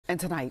And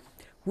tonight,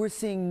 we're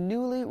seeing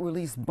newly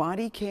released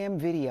body cam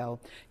video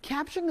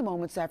capturing the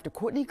moments after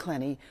Courtney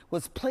Clenney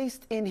was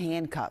placed in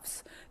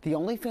handcuffs. The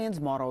OnlyFans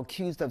model,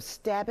 accused of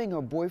stabbing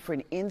her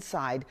boyfriend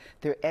inside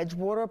their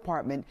Edgewater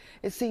apartment,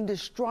 is seen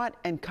distraught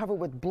and covered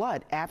with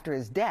blood after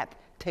his death.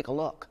 Take a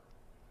look.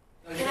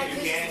 My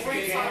boyfriend's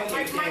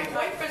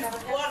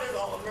blood is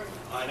all over me.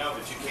 I know,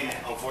 but you can't.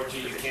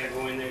 Unfortunately, you can't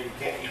go in there.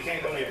 You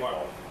can't go in the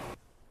apartment.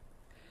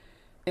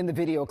 In the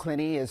video,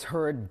 Clenney is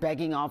heard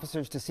begging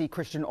officers to see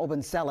Christian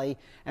Obenseli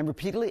and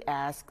repeatedly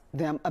ask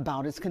them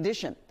about his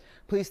condition.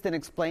 Police then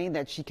explained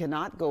that she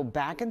cannot go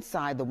back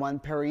inside the One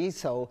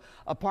Paraiso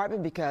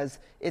apartment because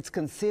it's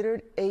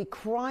considered a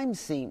crime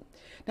scene.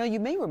 Now, you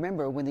may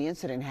remember when the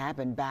incident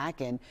happened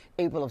back in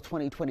April of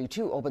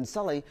 2022,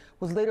 Obenseli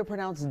was later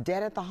pronounced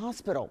dead at the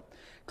hospital.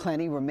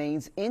 Clenney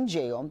remains in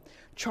jail,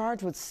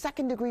 charged with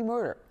second-degree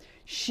murder.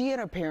 She and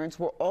her parents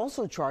were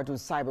also charged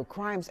with cyber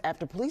crimes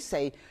after police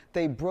say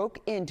they broke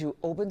into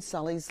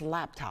Obenseli's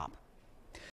laptop.